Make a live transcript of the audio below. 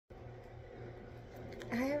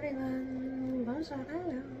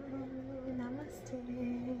Namaste.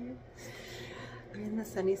 We're in the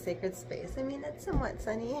sunny sacred space. I mean, it's somewhat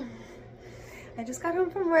sunny. I just got home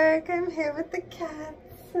from work. I'm here with the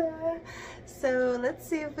cats. So let's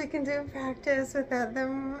see if we can do practice without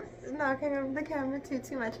them knocking over the camera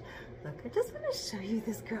too much. Look, I just want to show you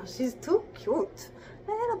this girl. She's too cute.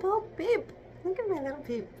 My little Bo Peep. Look at my little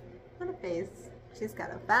peep. What a face. She's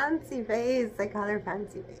got a fancy face. I call her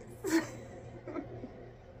Fancy Face.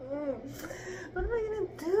 What am I gonna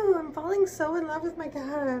do? I'm falling so in love with my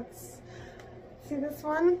cats. See this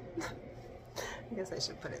one? I guess I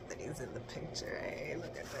should put it that he's in the picture, eh?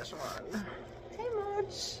 Look at this one. Hey,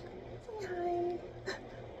 Mooch. Say hi.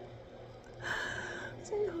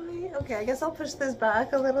 Say hi. Okay, I guess I'll push this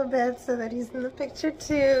back a little bit so that he's in the picture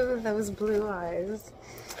too. Those blue eyes.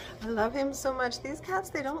 I love him so much. These cats,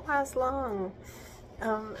 they don't last long.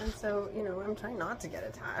 And so, you know, I'm trying not to get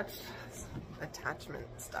attached. Attachment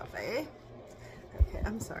stuff, eh? Okay,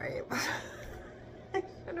 I'm sorry. I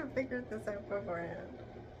should have figured this out beforehand.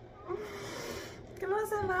 Comment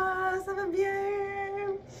ça va? Ça va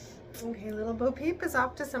bien? Okay, little Bo Peep is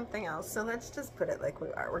off to something else, so let's just put it like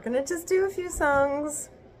we are. We're gonna just do a few songs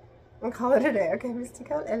and call it a day. Okay,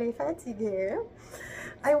 Mystical, elle est fatiguée.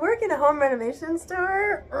 I work in a home renovation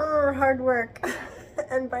store. Hard work.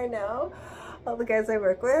 And by now, all the guys I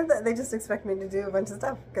work with, they just expect me to do a bunch of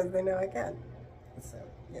stuff because they know I can. So,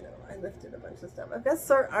 you know, I lifted a bunch of stuff. I've got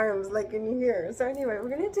sore arms like in here. So anyway, we're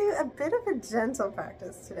going to do a bit of a gentle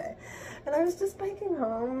practice today. And I was just biking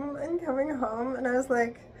home and coming home and I was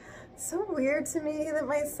like, it's so weird to me that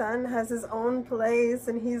my son has his own place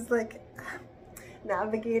and he's like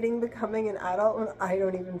navigating becoming an adult when I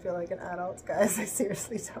don't even feel like an adult, guys. I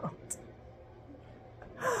seriously don't.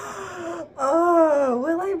 Oh,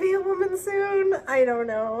 will I be a woman soon? I don't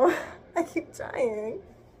know. I keep trying.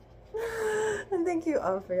 And thank you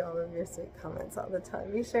all for all of your sweet comments all the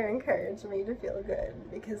time. You sure encourage me to feel good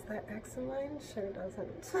because that ex of mine sure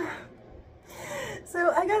doesn't.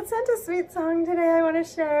 So I got sent a sweet song today. I want to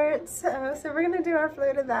share it. So we're going to do our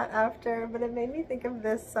flow to that after, but it made me think of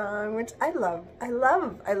this song, which I love. I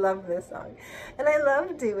love this song. And I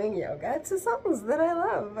love doing yoga to songs that I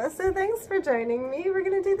love. So thanks for joining me. We're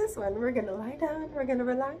going to do this one. We're going to lie down. We're going to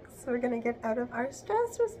relax. We're going to get out of our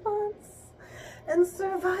stress response and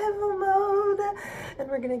survival mode, and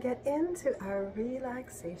we're gonna get into our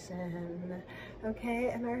relaxation, okay,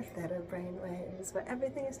 and our theta brain waves where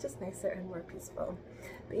everything is just nicer and more peaceful.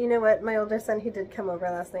 But you know what, my older son, he did come over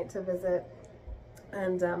last night to visit,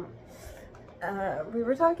 and we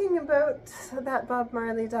were talking about that Bob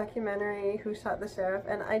Marley documentary, Who Shot the Sheriff,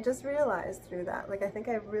 and I just realized through that, like I think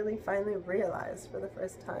I really finally realized for the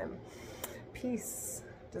first time, peace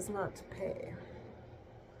does not pay.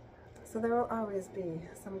 So there will always be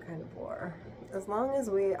some kind of war, as long as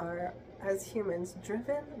we are, as humans,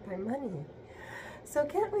 driven by money. So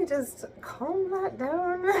can't we just calm that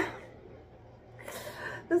down?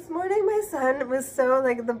 This morning my son was so,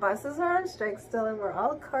 like, the buses are on strike still and we're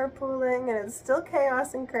all carpooling and it's still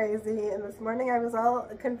chaos and crazy, and this morning I was all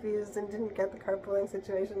confused and didn't get the carpooling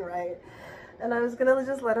situation right. And I was gonna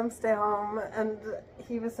just let him stay home, and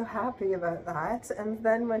he was so happy about that. And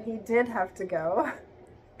then when he did have to go,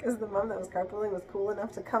 because the mom that was carpooling was cool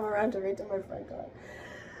enough to come around to right to my front door.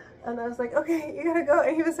 And I was like, okay, you gotta go.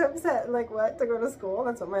 And he was so upset. Like, what? To go to school?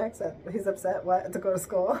 That's what my ex said. He's upset. What? To go to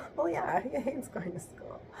school? Well, yeah, he hates going to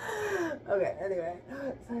school. Okay, anyway.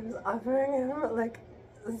 So I was offering him, like,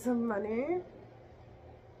 some money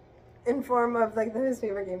in form of, like, his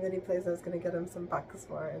favorite game that he plays. I was gonna get him some bucks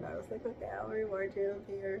for. And I was like, okay, I'll reward you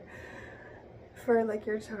for, like,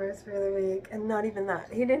 your chores for the week. And not even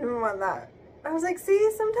that. He didn't even want that. I was like,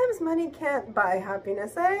 see, sometimes money can't buy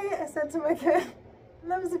happiness, eh? I said to my kid.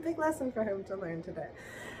 And that was a big lesson for him to learn today.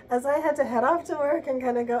 As I had to head off to work and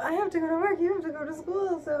kind of go, I have to go to work, you have to go to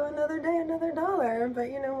school, so another day, another dollar.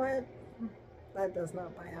 But you know what? That does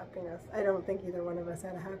not buy happiness. I don't think either one of us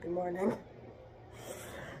had a happy morning.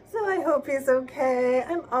 So I hope he's okay.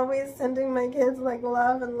 I'm always sending my kids like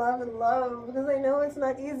love and love and love because I know it's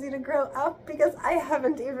not easy to grow up because I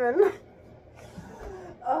haven't even.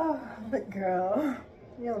 Oh, but girl,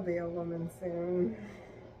 you'll be a woman soon.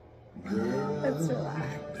 Let's relax.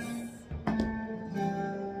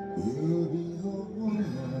 You'll be a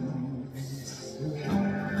woman soon.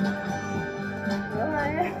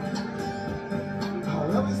 Bye.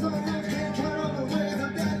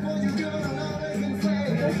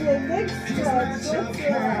 Okay, big stretch. Let's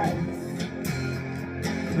relax.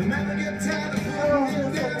 Oh,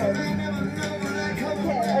 that's okay.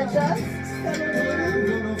 Okay, adjust.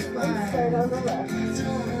 Let's start on the left.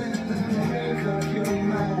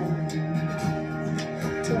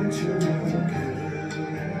 Don't you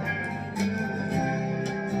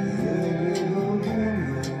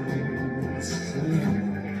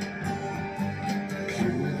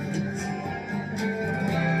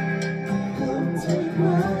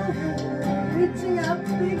Reaching up,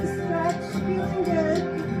 big stretch, feeling good.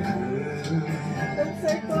 Good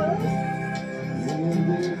circles.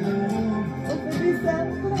 Open these up.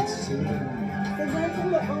 The right in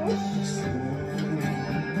the osh.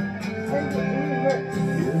 And reverse.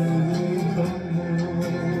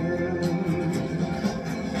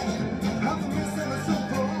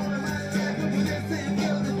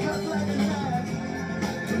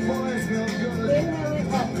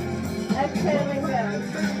 Inhaling up. Exhaling down.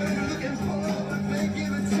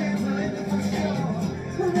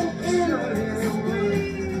 Pulling in.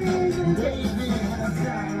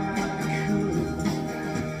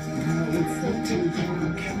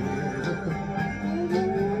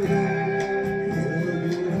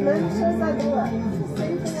 Then show side to left.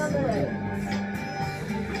 Same thing on the right.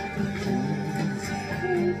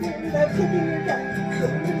 Without kicking your cat.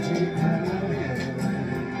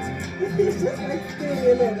 He's just like staying in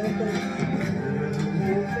it, I think.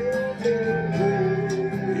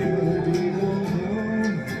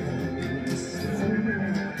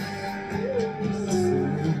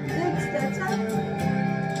 Big stretch up.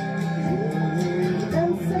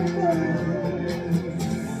 And circle.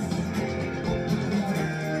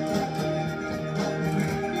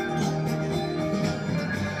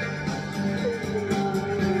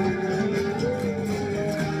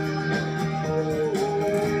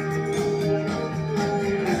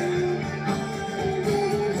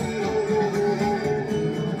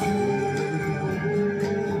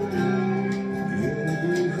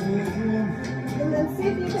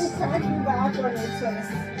 Crack your back on your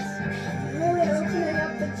chest. Really opening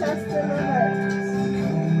up the chest and the heart.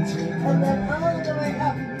 And then all the way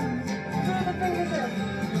up. Through the fingertips.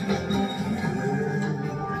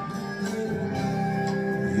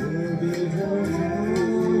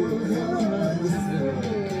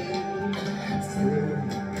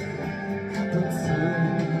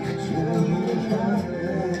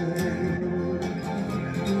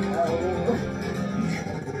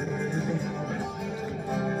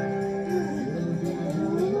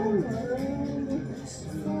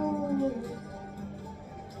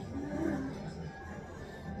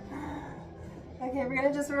 Okay, we're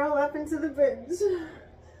gonna just roll up into the bridge.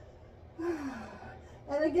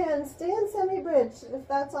 And again, stay in semi-bridge. If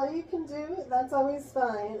that's all you can do, that's always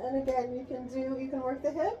fine. And again, you can work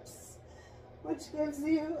the hips, which gives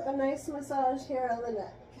you a nice massage here on the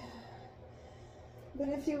neck. But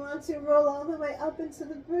if you want to roll all the way up into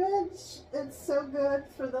the bridge, it's so good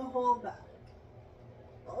for the whole back.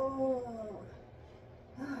 Oh.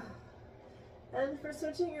 And for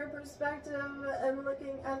switching your perspective and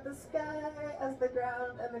looking at the sky as the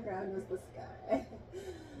ground and the ground is the sky.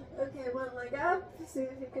 Okay, one leg up, see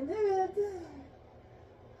if you can do it.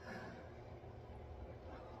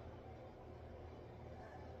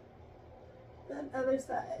 Then other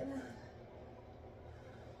side.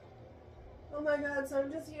 Oh my god, so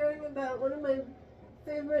I'm just hearing about one of my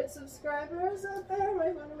favorite subscribers out there,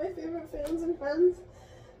 one of my favorite fans and friends,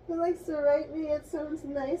 who likes to write me. It's so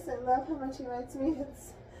nice. I love how much he writes me.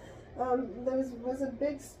 It's there was a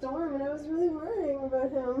big storm and I was really worrying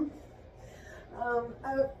about him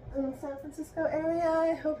out in the San Francisco area.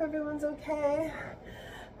 I hope everyone's okay.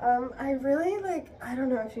 I really I don't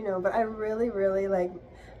know if you know, but I really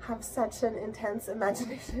have such an intense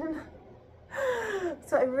imagination.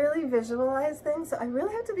 So I really visualize things. So I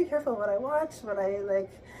really have to be careful what I watch, what I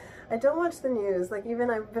I don't watch the news. Even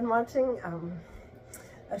I've been watching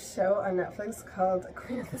a show on Netflix called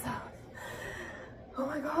Queen of the South. Oh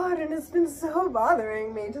my god, and it's been so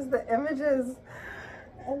bothering me, just the images.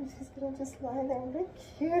 And she's gonna just lie there, look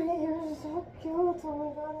cutie, you're so cute, oh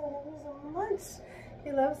my god, I love you so much.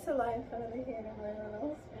 He loves to lie in front of the heat of my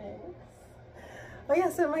little face. Oh yeah,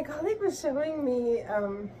 so my colleague was showing me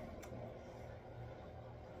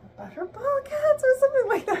butterball cats or something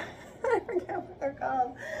like that. I forget what they're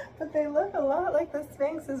called, but they look a lot like the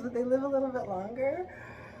Sphinxes, but they live a little bit longer.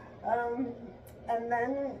 And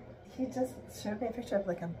then he just showed me a picture of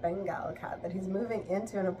a Bengal cat that he's moving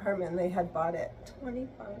into an apartment, and they had bought it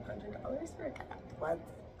 $2,500 for a cat. What?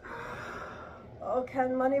 Oh,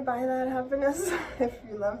 can money buy that happiness? If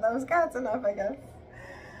you love those cats enough, I guess.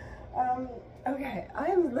 Okay,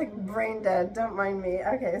 I'm brain dead, don't mind me.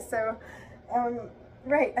 Okay, so,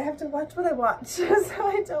 right, I have to watch what I watch, so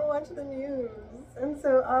I don't watch the news. And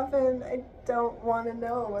so often I don't want to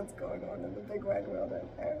know what's going on in the big wide world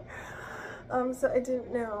out there. So I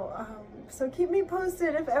didn't know. So keep me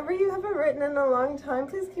posted. If ever you haven't written in a long time,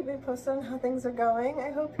 please keep me posted on how things are going.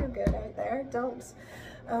 I hope you're good out there. Don't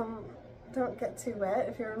get too wet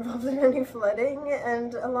if you're involved in any flooding.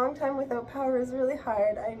 And a long time without power is really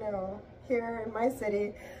hard, I know. Here in my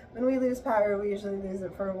city, when we lose power, we usually lose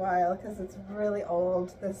it for a while because it's really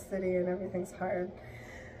old, this city, and everything's hard.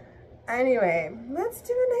 Anyway, let's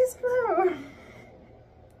do a nice flow.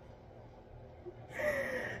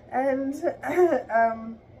 And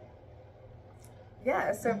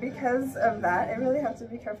yeah, so because of that, I really have to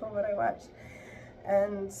be careful what I watch.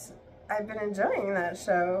 And I've been enjoying that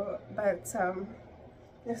show, but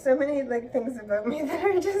there's so many like things about me that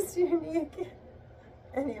are just unique.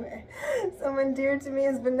 Anyway, someone dear to me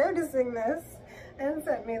has been noticing this and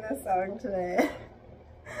sent me this song today.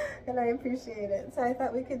 And I appreciate it. So I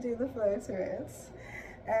thought we could do the flow to it.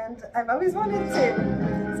 And I've always wanted to.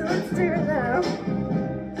 So let's do it now.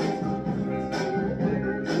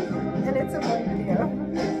 And it's a fun video.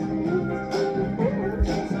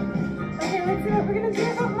 Okay, let's see what we're gonna do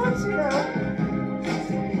about lunch, you know.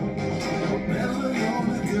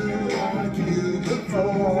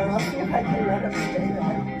 I'll see if I can let him stay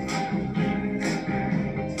there.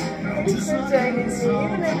 Thanks for joining me,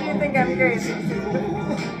 even if you think I'm crazy.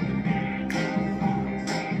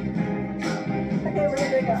 Okay, we're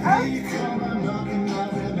gonna go up.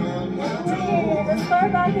 As far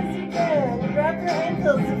back as you can. Grab your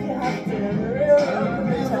ankles if you have to. Really open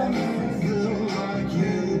the chest.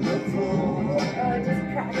 Oh, just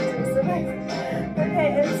practice. Okay,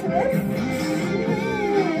 and twist.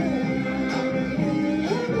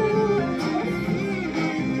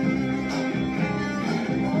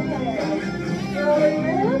 Rolling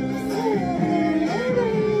lips.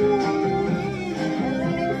 And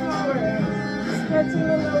leaning forward. Stretching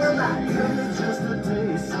the lower back.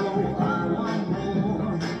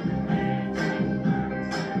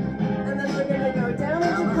 And then we're going to go down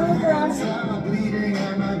into cobra.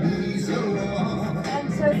 And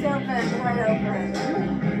chest open, wide open.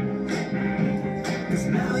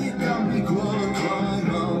 Now you got me crying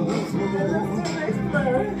on the floor. Let's do a nice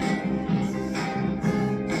flow.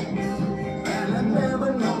 And I never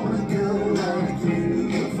known a girl like you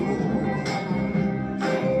before.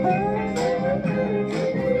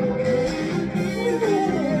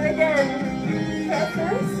 Again, press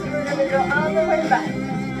this. We're going to go all the way back.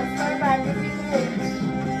 As far back as we can reach.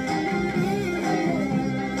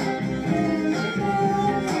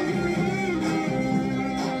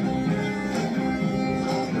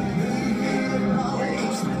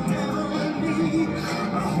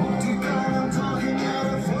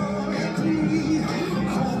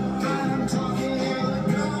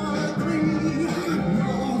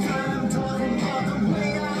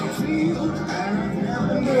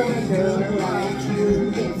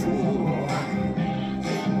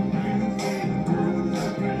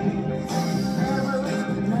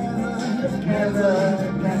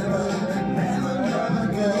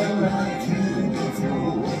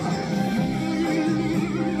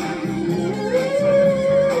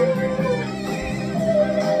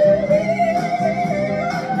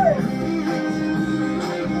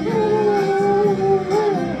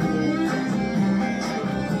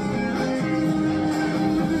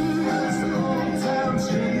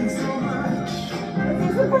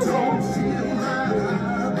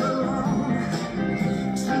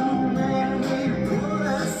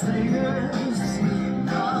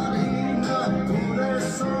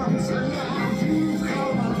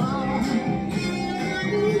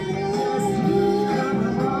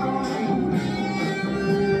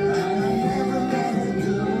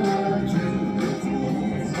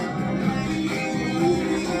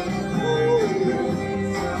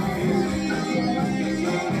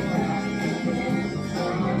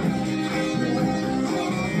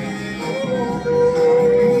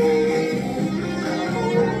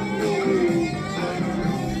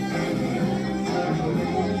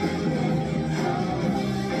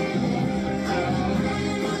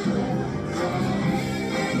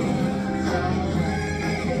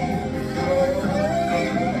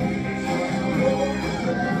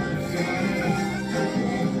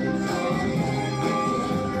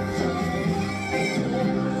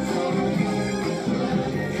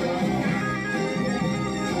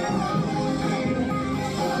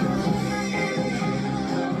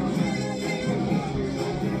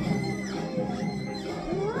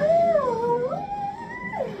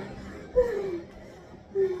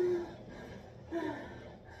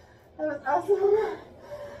 Awesome.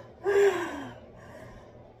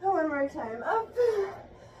 One more time. Up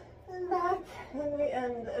and back. And we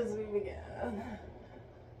end as we began.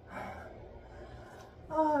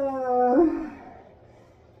 Oh.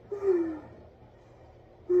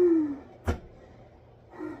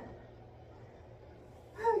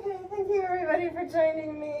 Okay, thank you everybody for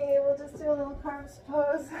joining me. We'll just do a little corpse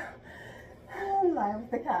pose. Live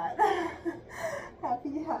with the cat. Happy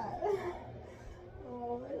cat.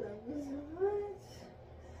 Oh, I love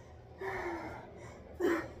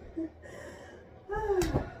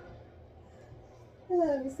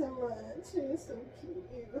so much. You're so cute.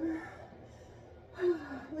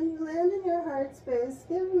 When you land in your heart space,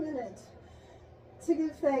 give a minute to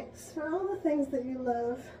give thanks for all the things that you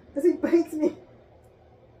love. As he bites me.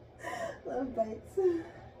 Love bites.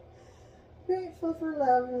 Grateful for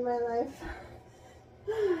love in my life.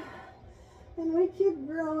 And we keep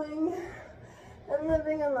growing and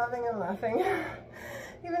living and loving and laughing.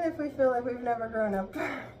 Even if we feel like we've never grown up,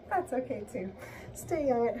 that's okay too. Stay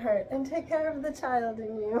young at heart and take care of the child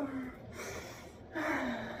in you.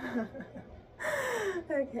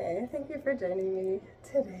 Okay, thank you for joining me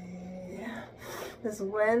today, this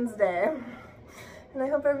Wednesday. And I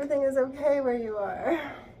hope everything is okay where you are.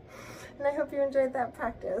 And I hope you enjoyed that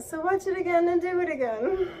practice. So watch it again and do it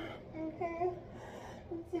again. Okay?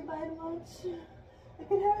 Let's say bye to Munch. I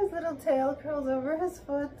can have his little tail curls over his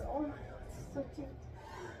foot. Oh my god, this is so cute.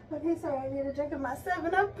 Okay, sorry, I need a drink of my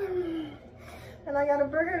 7-Up. And I got a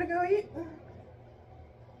burger to go eat.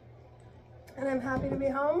 And I'm happy to be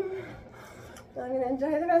home. So I'm going to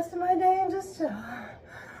enjoy the rest of my day and just chill.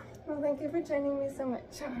 Well, thank you for joining me so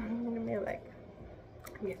much. I'm going to be like,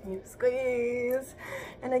 giving you a squeeze.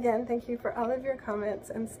 And again, thank you for all of your comments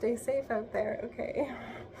and stay safe out there, okay?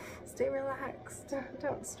 Stay relaxed.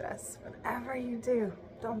 Don't stress. Whatever you do,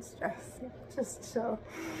 don't stress. Just chill,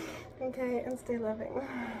 okay? And stay loving.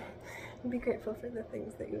 And be grateful for the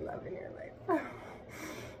things that you love in your life.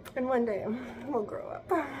 And one day, we'll grow up.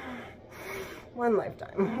 One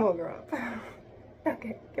lifetime, we'll grow up.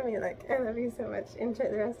 Okay, give me a like. I love you so much. Enjoy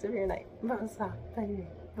the rest of your night. Bonsoir. Bye.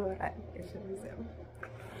 Bye.